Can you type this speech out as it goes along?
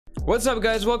What's up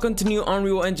guys, welcome to new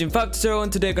Unreal Engine 5.0,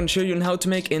 and today I'm going to show you on how to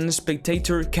make a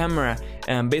spectator camera.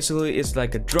 And basically it's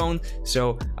like a drone,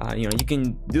 so you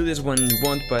can do this when you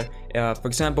want, but for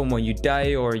example when you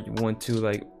die or you want to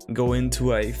like go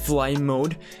into a fly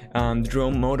mode,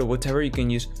 drone mode or whatever, you can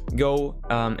use go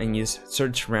and use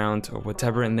search around or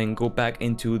whatever and then go back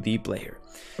into the player.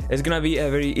 It's gonna be a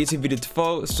very easy video to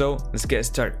follow, so let's get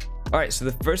started. Alright, so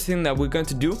the first thing that we're going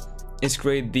to do is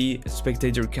create the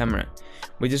spectator camera,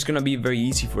 which is gonna be very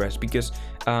easy for us because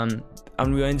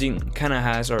Unreal Engine kinda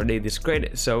has already this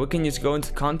created. So we can just go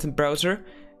into content browser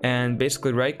and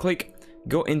basically right click,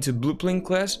 go into blueprint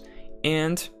class,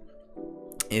 and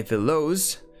if it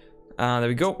loads, there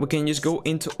we go, we can just go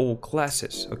into all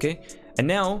classes. Okay, and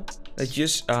now let's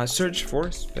just search for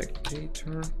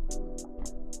spectator,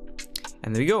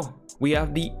 and there we go, we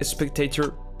have the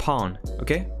spectator pawn.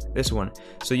 Okay, this one,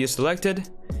 so you select it,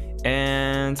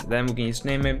 and then we can just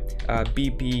name it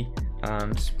BP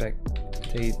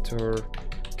Spectator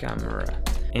Camera,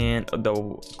 and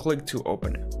double click to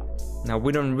open it. Now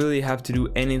we don't really have to do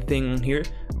anything on here,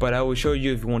 but I will show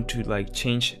you if you want to like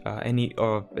change any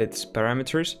of its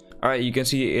parameters. Alright, you can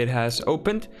see it has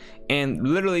opened, and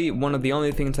literally one of the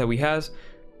only things that we have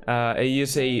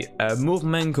is a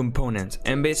movement component,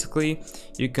 and basically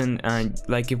you can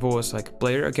like if it was like a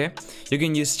player, okay, you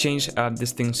can just change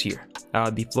these things here,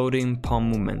 the floating palm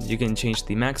movement. You can change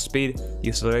the max speed, the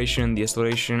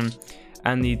acceleration,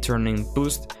 and the turning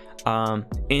boost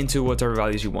into whatever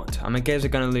values you want. In my case I'm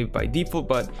gonna leave by default,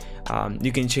 but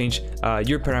you can change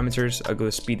your parameters,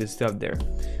 the speed and stuff there.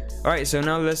 Alright, so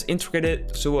now let's integrate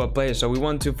it to a player. So we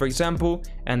want to, for example,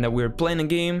 and that we're playing a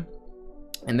game,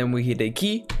 and then we hit a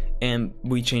key and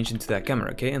we change into that camera,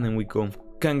 okay, and then we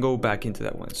can go back into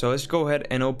that one. So let's go ahead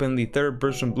and open the third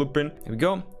person blueprint. Here we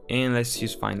go, and let's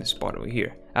just find the spot over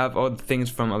here. I have all the things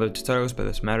from other tutorials, but it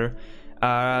doesn't matter.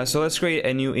 So let's create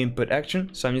a new input action.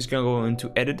 So I'm just gonna go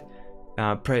into edit,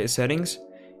 press settings,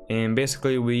 and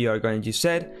basically we are going to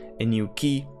set a new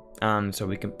key so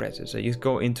we can press it. So just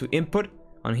go into input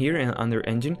on here and under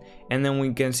engine, and then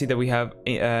we can see that we have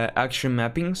action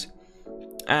mappings.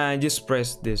 Just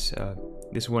press this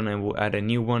this one and we'll add a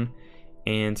new one,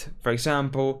 and for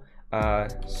example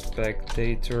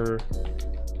spectator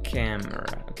camera.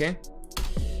 Okay,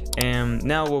 and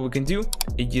now what we can do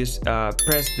is just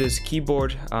press this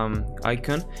keyboard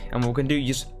icon, and what we can do is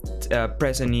just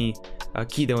press any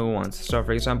key that we want. So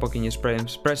for example, I can just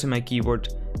press in my keyboard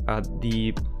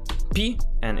the P,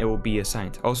 and it will be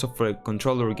assigned. Also for a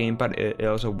controller or gamepad it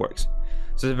also works,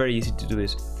 so it's very easy to do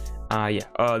this.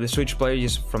 The switch player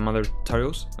is from other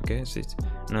tutorials. Okay, so it's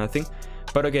another thing,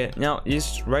 but okay, now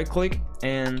just right click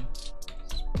and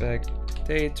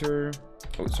spectator,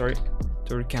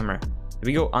 to camera. Here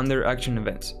we go, under action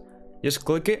events, just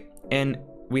click it, and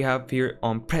we have here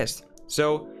on pressed.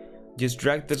 So just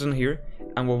drag this on here,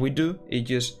 and what we do is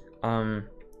just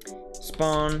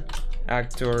spawn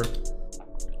actor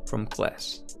from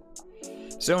class.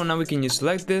 So now we can just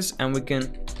select this, and we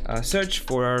can search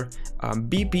for our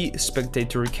BP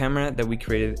spectator camera that we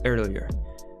created earlier.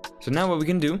 So now what we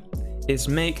can do is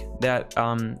make that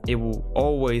it will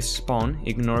always spawn,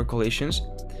 ignore collisions,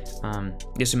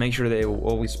 just to make sure that it will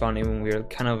always spawn even when we're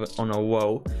kind of on a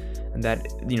wall, and that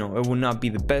it will not be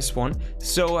the best one.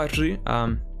 So actually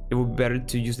it would be better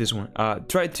to use this one.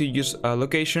 Try to use a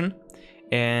location,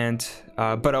 and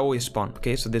but always spawn.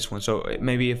 Okay, so this one, so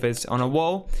maybe if it's on a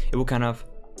wall it will kind of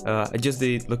adjust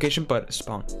the location but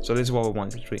spawn. So this is what we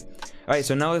want actually. Alright,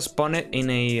 so now let's spawn it in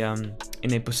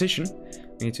a position.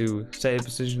 We need to set a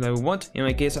position that we want. In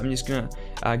my case I'm just gonna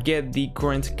get the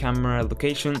current camera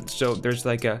location, so there's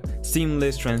like a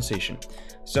seamless transition.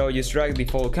 So just drag the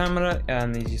full camera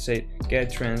and then you say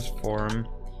get transform,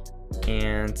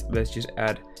 and let's just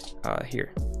add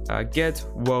here get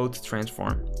world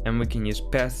transform, and we can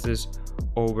just pass this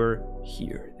over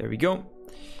here. There we go,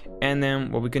 and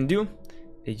then what we can do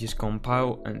is just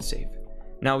compile and save.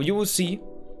 Now you will see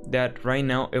that right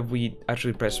now if we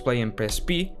actually press play and press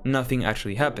P, nothing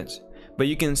actually happens, but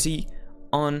you can see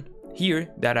on here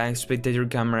that our spectator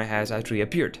camera has actually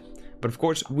appeared, but of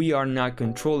course we are not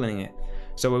controlling it.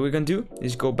 So what we're going to do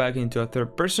is go back into a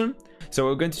third person. So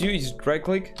what we're going to do is right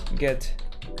click, get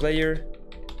player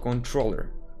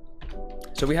controller.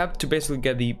 So we have to basically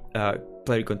get the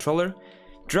player controller,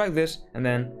 drag this, and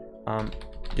then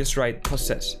just write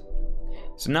possess.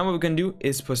 So now what we can do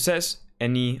is possess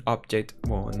any object,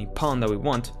 well, any pawn that we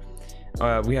want.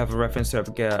 We have a reference to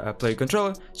a player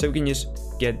controller, so we can just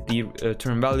get the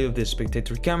turn value of the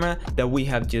spectator camera that we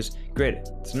have just created.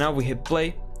 So now we hit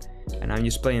play, and I'm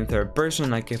just playing third person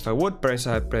like if I would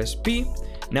press P.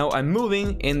 Now I'm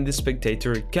moving in the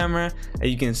spectator camera, as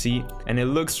you can see, and it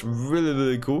looks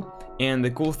really cool. And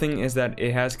the cool thing is that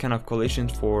it has kind of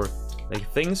collisions for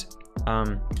like things,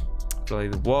 for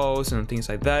like the walls and things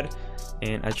like that.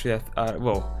 And actually,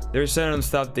 well, there's certain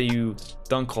stuff that you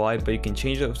don't collide, but you can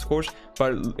change it, of course.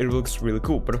 But it looks really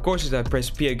cool. But of course, if I press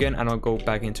P again, and I'll go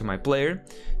back into my player.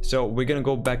 So we're gonna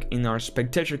go back in our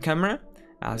spectator camera.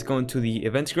 Let's go into the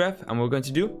events graph, and what we're going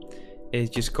to do is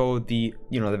just call the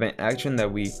the event action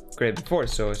that we created before.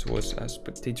 So it was a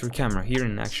spectator camera here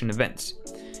in action events.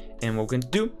 And what we're going to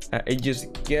do is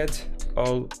just get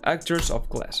all actors of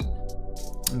class,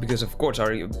 because of course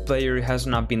our player has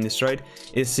not been destroyed,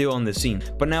 it's still on the scene.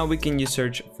 But now we can just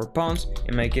search for pawns.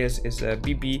 In my case, it's a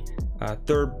BP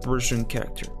third person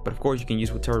character, but of course you can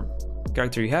use whatever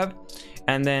character you have.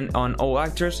 And then on all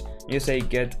actors, you say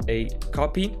get a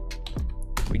copy.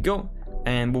 Here we go,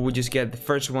 and we will just get the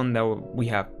first one that we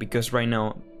have, because right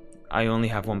now I only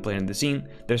have one player in the scene.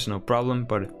 There's no problem,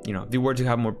 but if you were to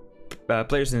have more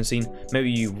players in the scene,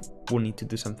 maybe you will need to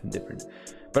do something different.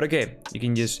 But okay, you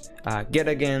can just get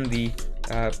again the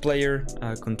player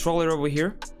controller over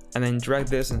here, and then drag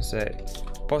this and say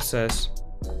possess.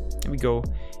 Here we go,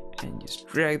 and just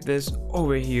drag this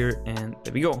over here, and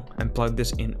there we go, and plug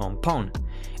this in on pawn.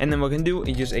 And then what we can do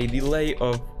is just a delay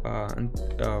of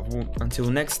until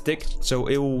next tick, so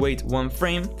it will wait 1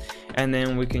 frame, and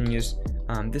then we can just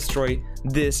destroy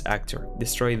this actor,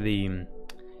 destroy the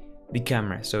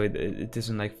camera, so it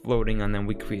isn't like floating, and then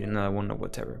we create another one or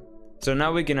whatever. So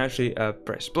now we can actually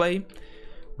press play.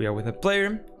 We are with a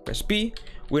player, press P,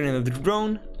 we're in the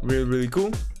drone, really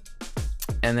cool.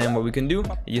 And then what we can do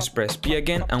is just press P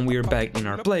again, and we are back in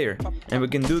our player. And we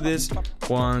can do this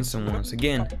once and once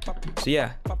again. So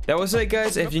yeah, that was it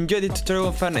guys. If you enjoyed the tutorial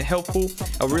and found it helpful,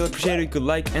 I would really appreciate it if you could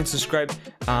like and subscribe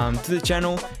to the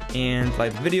channel and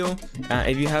like the video.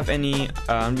 If you have any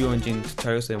Unreal Engine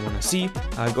tutorials that you want to see,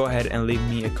 go ahead and leave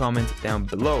me a comment down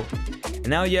below. And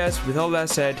now yes, with all that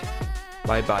said,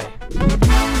 bye bye.